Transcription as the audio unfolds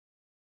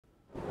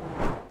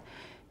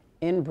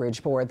In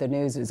Bridgeport, the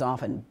news is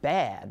often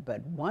bad,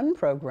 but one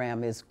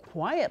program is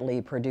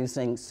quietly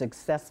producing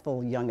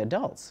successful young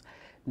adults.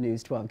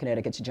 News 12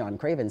 Connecticut's John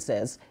Craven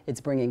says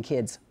it's bringing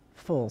kids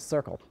full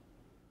circle.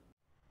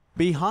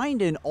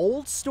 Behind an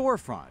old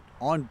storefront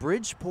on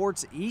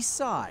Bridgeport's east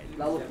side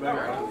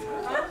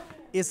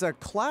is a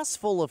class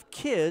full of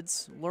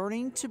kids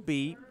learning to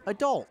be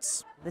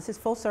adults. This is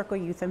Full Circle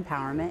Youth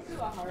Empowerment.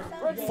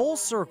 Full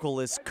Circle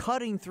is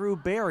cutting through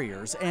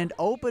barriers and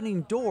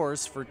opening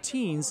doors for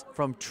teens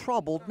from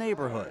troubled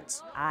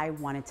neighborhoods. I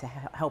wanted to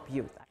help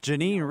youth.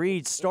 Janine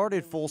Reed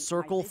started Full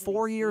Circle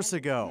 4 years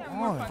ago.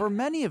 For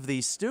many of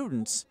these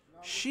students,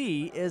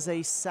 she is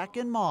a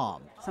second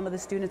mom. Some of the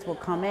students will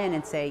come in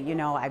and say, you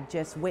know, I've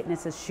just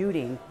witnessed a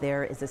shooting.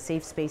 There is a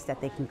safe space that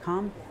they can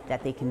come,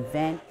 that they can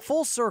vent.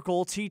 Full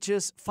Circle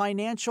teaches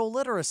financial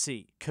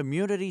literacy,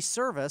 community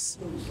service,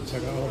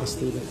 check out all the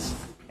students,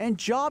 and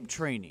job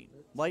training,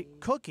 like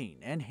cooking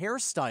and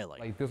hairstyling.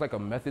 Like there's like a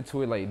method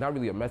to it, like not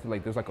really a method,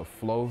 like there's like a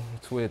flow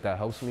to it that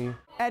helps me.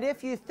 And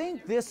if you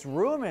think this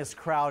room is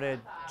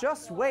crowded,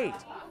 just wait.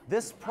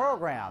 This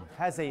program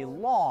has a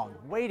long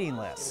waiting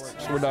list.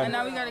 We're done. And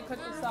now we gotta cook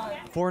the sauce.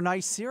 For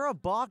Nicira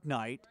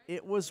Bognight,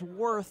 it was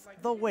worth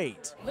the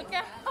wait. Look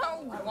at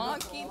how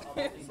wonky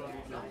this is.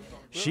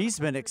 She's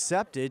been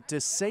accepted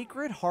to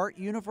Sacred Heart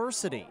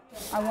University.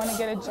 I want to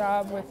get a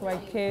job with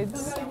like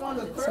kids,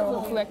 so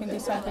hopefully I can do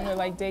something with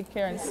like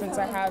daycare, and since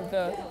I have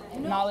the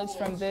knowledge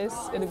from this,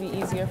 it'll be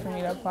easier for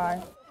me to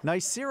apply.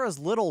 Nicira's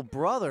little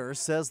brother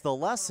says the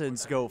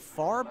lessons go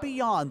far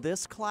beyond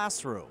this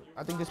classroom.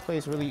 I think this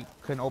place really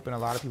can open a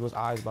lot of people's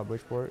eyes about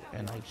Bridgeport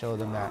and like show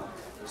them that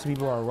some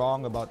people are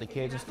wrong about the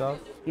kids and stuff.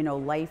 You know,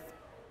 life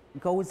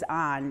goes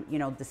on, you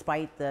know,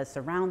 despite the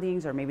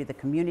surroundings or maybe the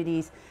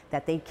communities,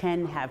 that they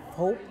can have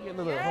hope.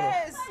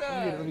 Yes,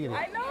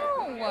 I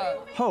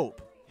know.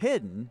 Hope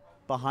hidden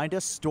behind a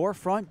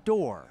storefront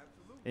door.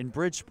 In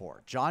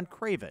Bridgeport, John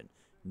Craven,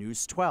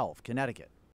 News 12, Connecticut.